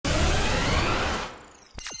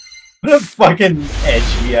The fucking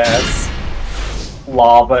edgy ass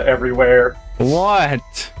lava everywhere.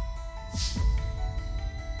 What?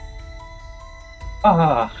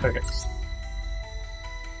 Ah, okay.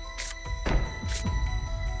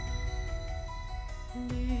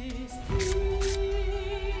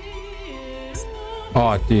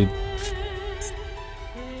 Oh, dude. I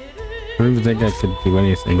don't even think I could do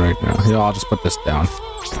anything right now. Here, I'll just put this down.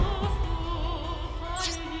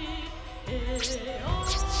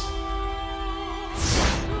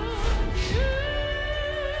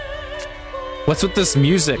 What's with this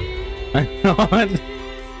music? I don't think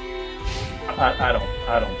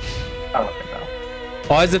so.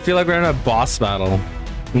 Why does it feel like we're in a boss battle?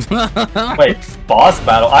 Wait, boss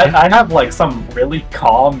battle? I have like some really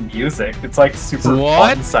calm music. It's like super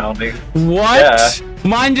fun sounding. What? Yeah.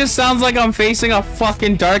 Mine just sounds like I'm facing a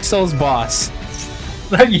fucking Dark Souls boss.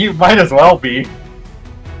 You might as well be.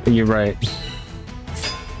 You're right.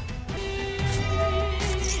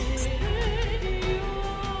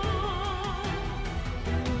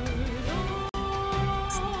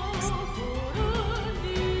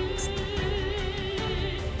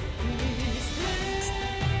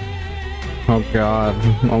 Oh god,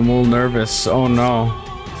 I'm a little nervous. Oh no.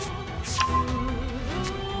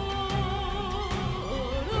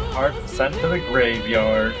 Heart sent to the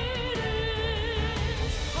graveyard.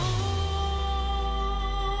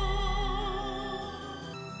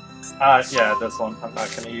 Yeah, this one. I'm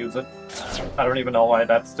not gonna use it. I don't even know why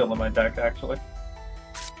that's still in my deck, actually.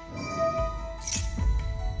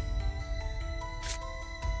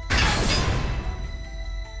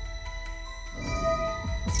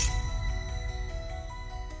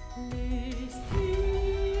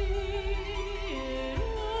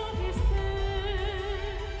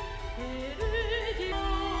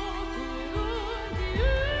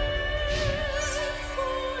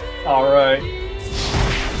 Alright.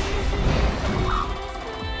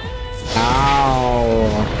 Ow.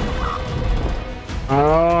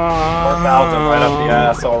 Oh. 4,000 right up the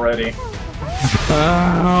ass already.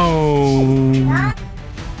 Ow.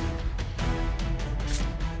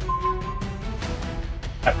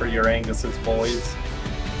 After your Angus's boys.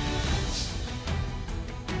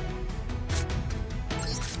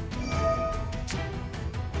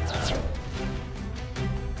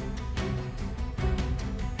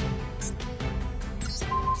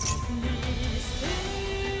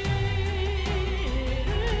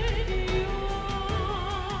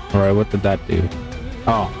 Alright, what did that do?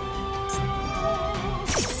 Oh.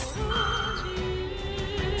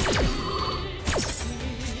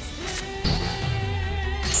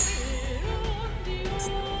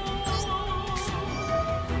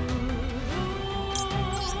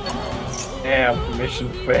 Damn, mission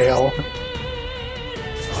fail.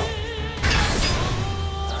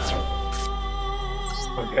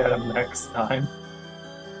 We'll get him next time.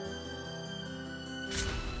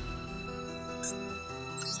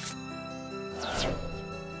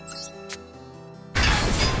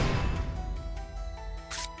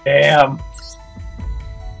 Damn.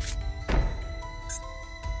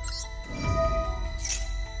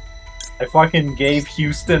 I fucking gave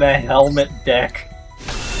Houston a helmet deck.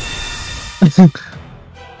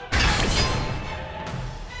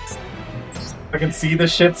 I can see the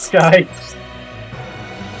shit, Sky.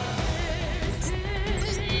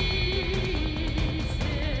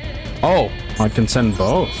 Oh, I can send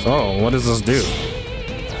both. Oh, what does this do?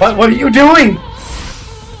 What are you doing?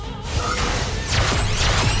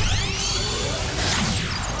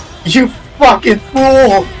 You fucking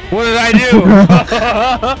fool! What did I do?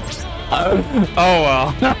 Oh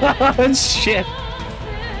well. Shit.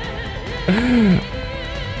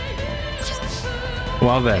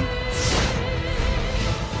 Well then.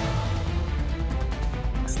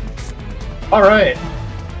 Alright.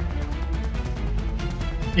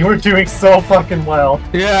 You were doing so fucking well.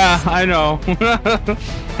 Yeah, I know.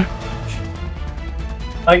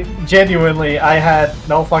 Like, genuinely, I had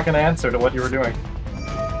no fucking answer to what you were doing.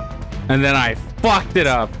 And then I fucked it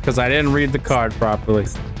up because I didn't read the card properly.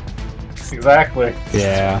 Exactly.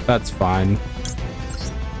 Yeah, that's fine.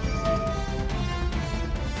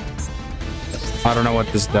 I don't know what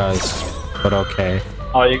this does, but okay.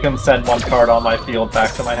 Oh, you can send one card on my field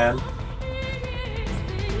back to my hand.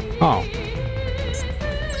 Oh.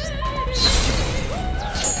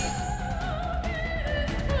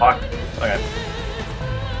 Fuck. Okay.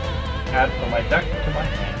 Add from my deck to my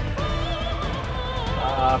hand.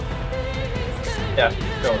 Yeah,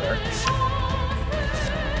 go there.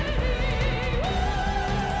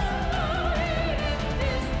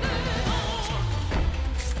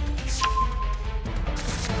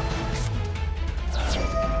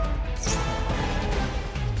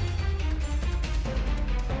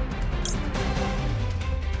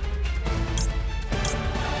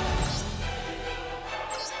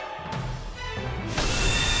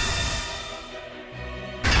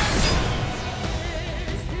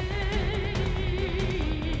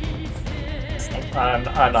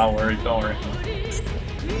 I'm not worried, don't worry.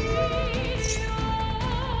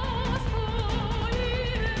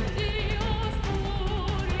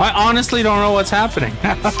 I honestly don't know what's happening.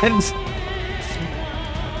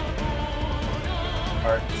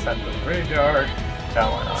 Alright, send to the graveyard. Yeah,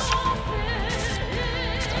 why not?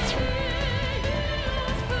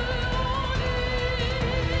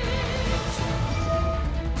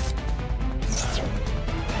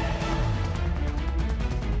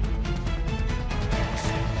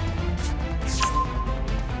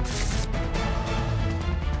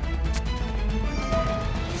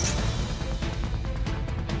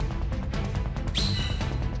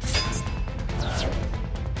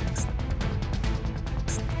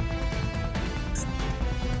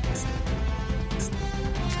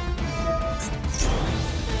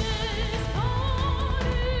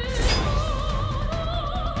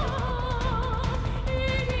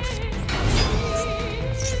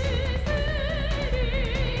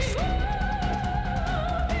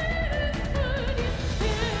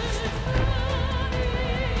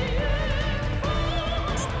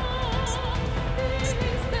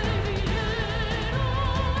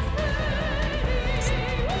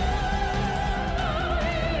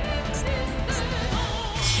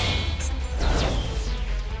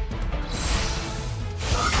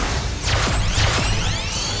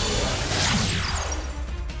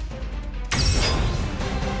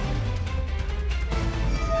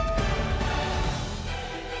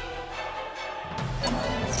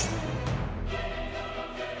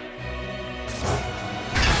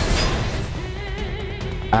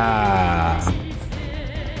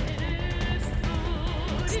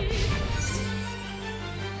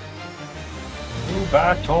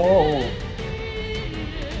 Battle!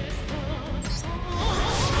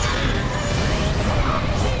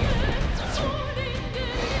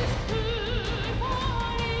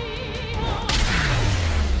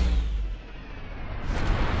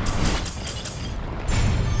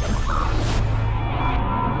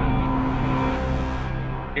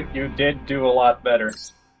 You did do a lot better.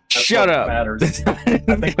 That's Shut up. Matters. I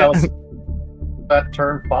think that was that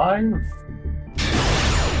turn 5.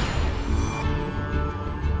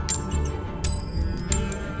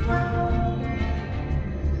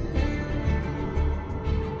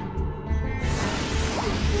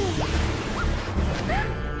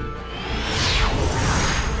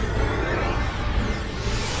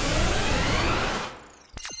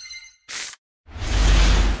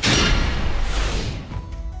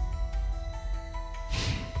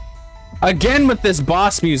 Again with this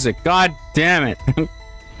boss music. God damn it.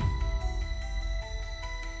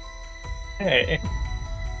 Hey.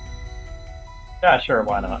 Yeah, sure,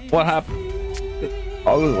 why not? What happened?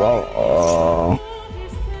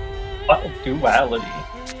 What duality?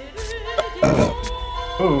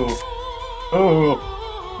 Ooh. Ooh.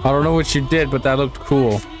 I don't know what you did, but that looked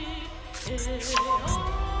cool.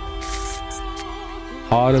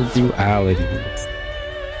 Heart of duality.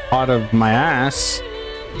 Heart of my ass.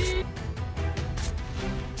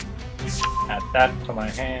 Add that to my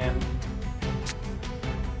hand.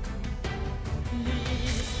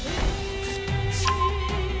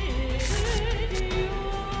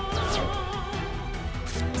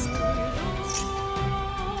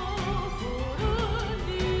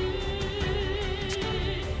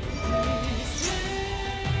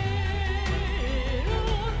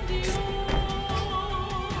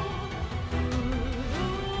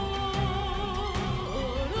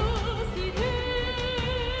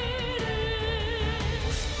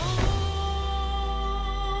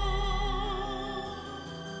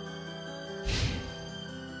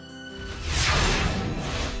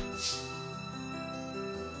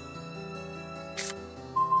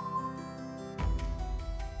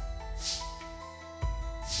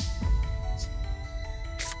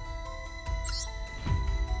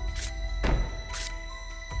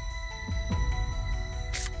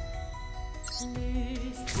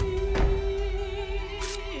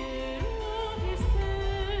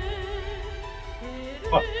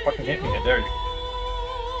 What? Fucking hit me, I dare you.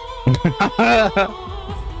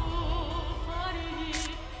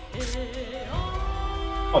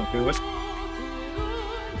 I'll do it.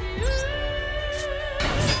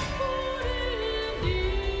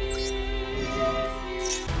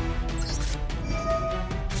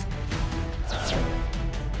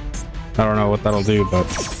 I don't know what that'll do, but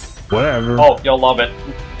whatever. Oh, you'll love it.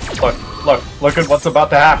 Look at what's about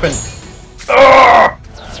to happen. Ugh!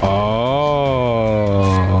 Oh.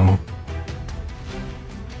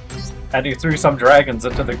 And he threw some dragons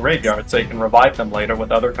into the graveyard so you can revive them later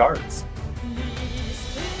with other cards.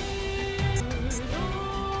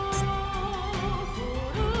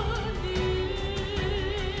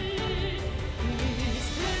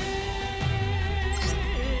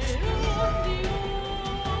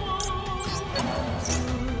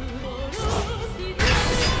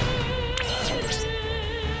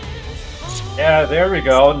 Yeah, there we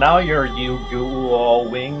go. Now you're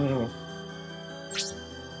you-going.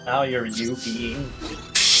 Now you're you being.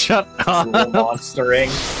 Shut up.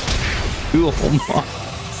 Monstering. Cool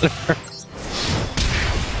monster.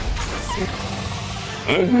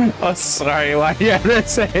 Oh, sorry. Why you have to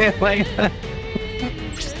say it like that?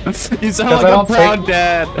 You sound like a proud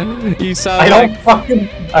dad. You sound I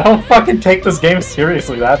don't fucking take this game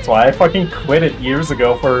seriously, that's why. I fucking quit it years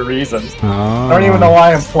ago for a reason. Oh. I don't even know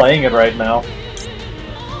why I'm playing it right now.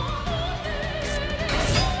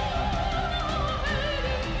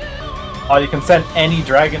 Oh, you can send any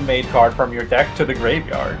Dragon Maid card from your deck to the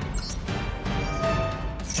graveyard.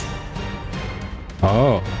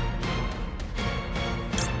 Oh.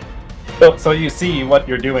 So you see what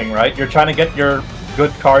you're doing, right? You're trying to get your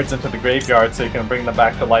good cards into the graveyard so you can bring them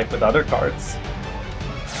back to life with other cards.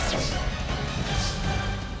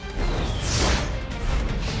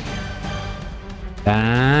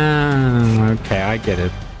 Ah, okay, I get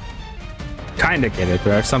it. Kinda get it.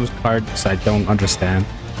 There are some cards I don't understand.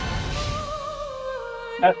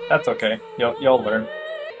 That's okay. You'll learn.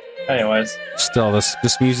 Anyways. Still, this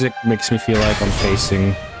music makes me feel like I'm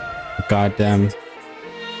facing a goddamn...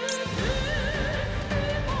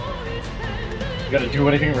 You gotta do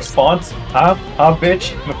anything in response? Huh? Huh,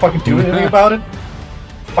 bitch? You gonna fucking do anything about it?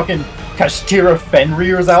 Fucking Kashtira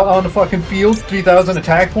Fenrir's out on the fucking field, 3,000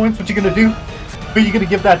 attack points, what you gonna do? Who are you gonna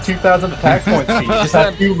give that 2,000 attack points to? You just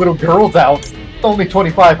have 2 little girls out. It's only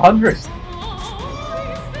 2,500.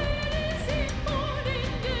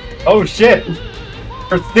 Oh shit!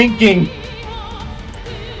 You're thinking!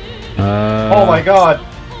 Oh my god!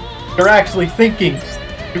 You're actually thinking!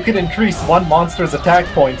 You can increase one monster's attack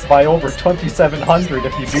points by over 2,700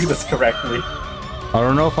 if you do this correctly. I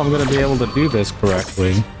don't know if I'm gonna be able to do this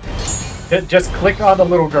correctly. Just click on the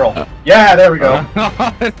little girl. Yeah, there we go.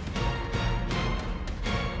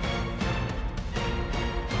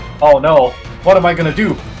 Oh no, what am I gonna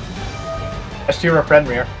do? Kashtira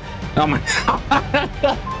Fenrir. Oh my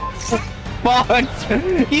god. Fuck!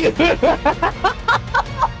 You...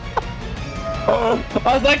 I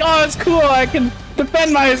was like, oh, it's cool, I can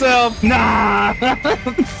defend myself! Nah!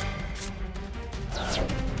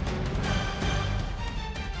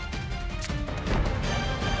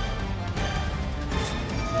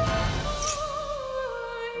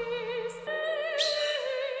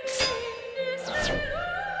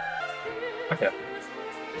 Okay.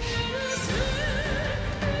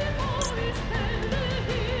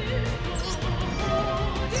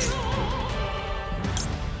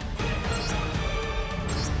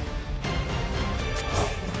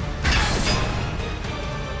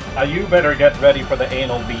 Now you better get ready for the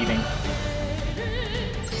anal beating.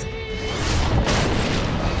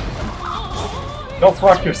 Go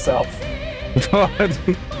fuck yourself.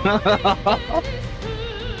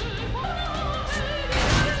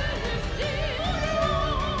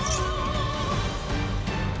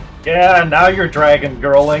 Yeah, now you're dragon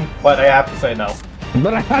girling, but I have to say no.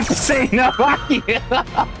 But I have to say no.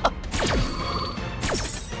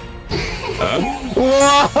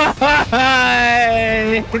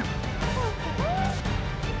 Why?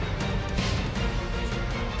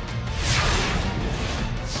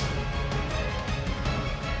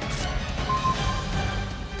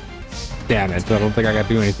 Damn it, I don't think I can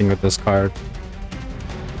do anything with this card.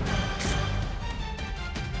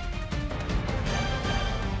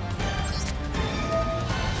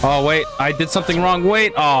 Oh wait, I did something wrong.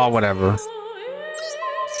 Wait, oh whatever.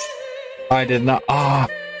 I did not. Ah, oh,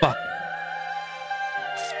 fuck.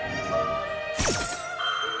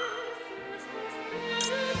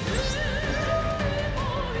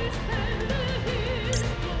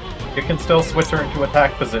 You can still switch her into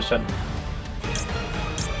attack position.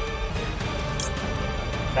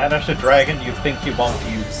 Banish a dragon you think you won't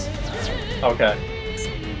use. Okay.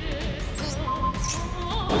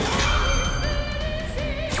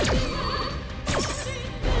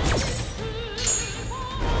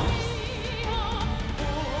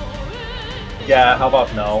 Yeah, how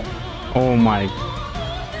about no? Oh my.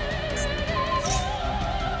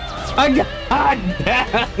 God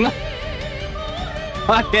damn!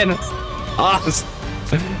 Fucking awesome.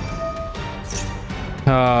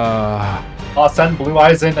 I'll send Blue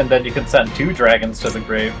Eyes in and then you can send 2 dragons to the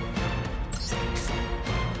grave.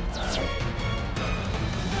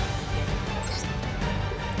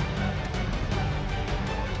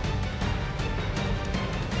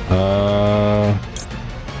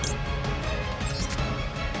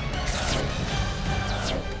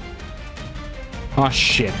 Oh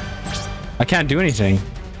shit. I can't do anything.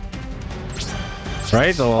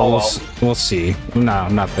 Right? We'll see. No,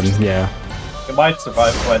 nothing. Yeah. You might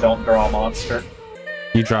survive if I don't draw a monster.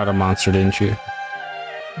 You drawed a monster, didn't you?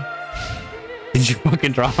 Did you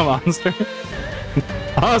fucking draw a monster?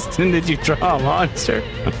 Austin, did you draw a monster?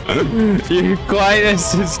 Your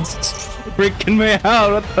quietness is freaking me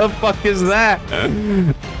out. What the fuck is that?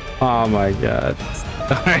 Oh my god.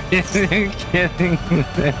 Are you kidding me?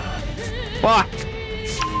 Fuck!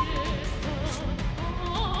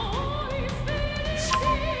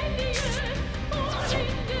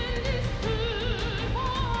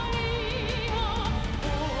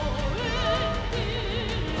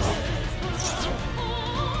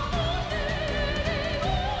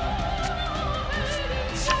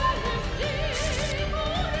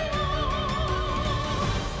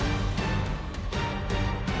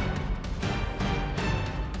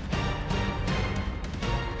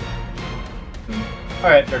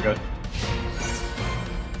 Alright, they're good.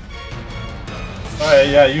 Alright,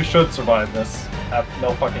 yeah, you should survive this. I have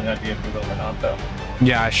no fucking idea if you will or not, though.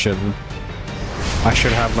 Yeah, I shouldn't. I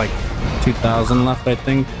should have like 2,000 left, I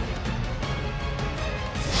think.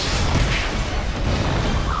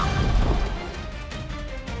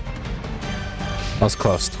 That was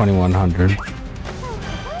close, 2,100.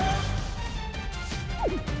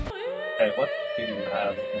 Hey, what do you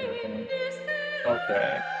have?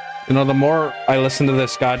 Okay. You know, the more I listen to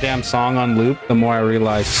this goddamn song on loop, the more I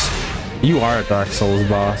realize you are a Dark Souls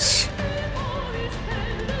boss.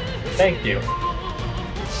 Thank you.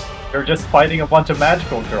 You're just fighting a bunch of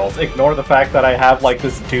magical girls. Ignore the fact that I have, like,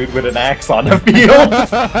 this dude with an axe on the field.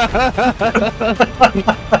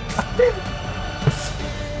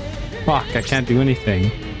 Fuck, I can't do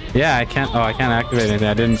anything. Yeah, I can't. Oh, I can't activate anything.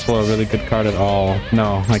 I didn't pull a really good card at all.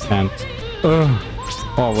 No, I can't. Ugh.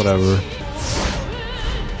 Oh, whatever.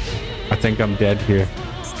 I think I'm dead here.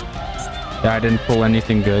 Yeah, I didn't pull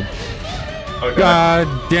anything good. Okay. God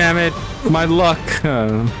damn it. My luck.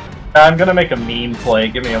 I'm gonna make a mean play.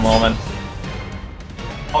 Give me a moment.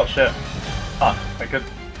 Oh shit. Huh. I could.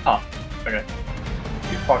 Huh. Okay.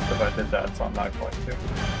 You fucked if I did that, so I'm not going to.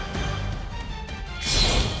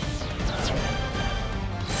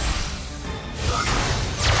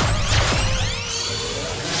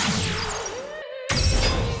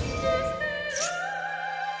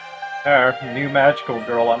 There, new magical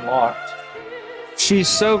girl unlocked. She's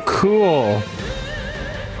so cool.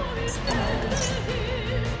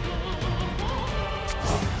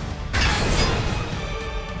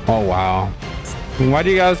 Oh wow. Why do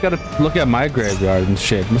you guys gotta look at my graveyard and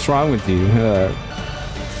shit? What's wrong with you?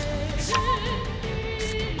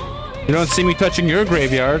 You don't see me touching your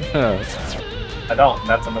graveyard. I don't,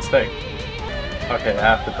 that's a mistake. Okay, I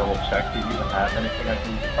have to double check. Do you even have anything I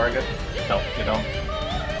can target? No, you don't.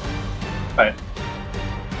 Right.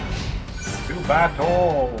 To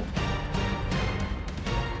battle!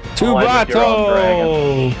 To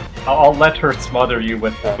battle! I'll let her smother you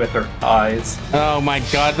with her eyes. Oh my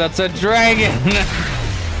god, that's a dragon!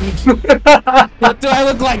 What do I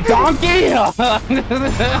look like, donkey?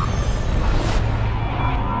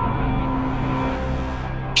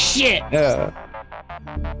 Shit!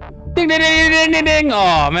 Ding ding ding ding ding ding!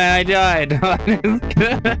 Oh man, I died.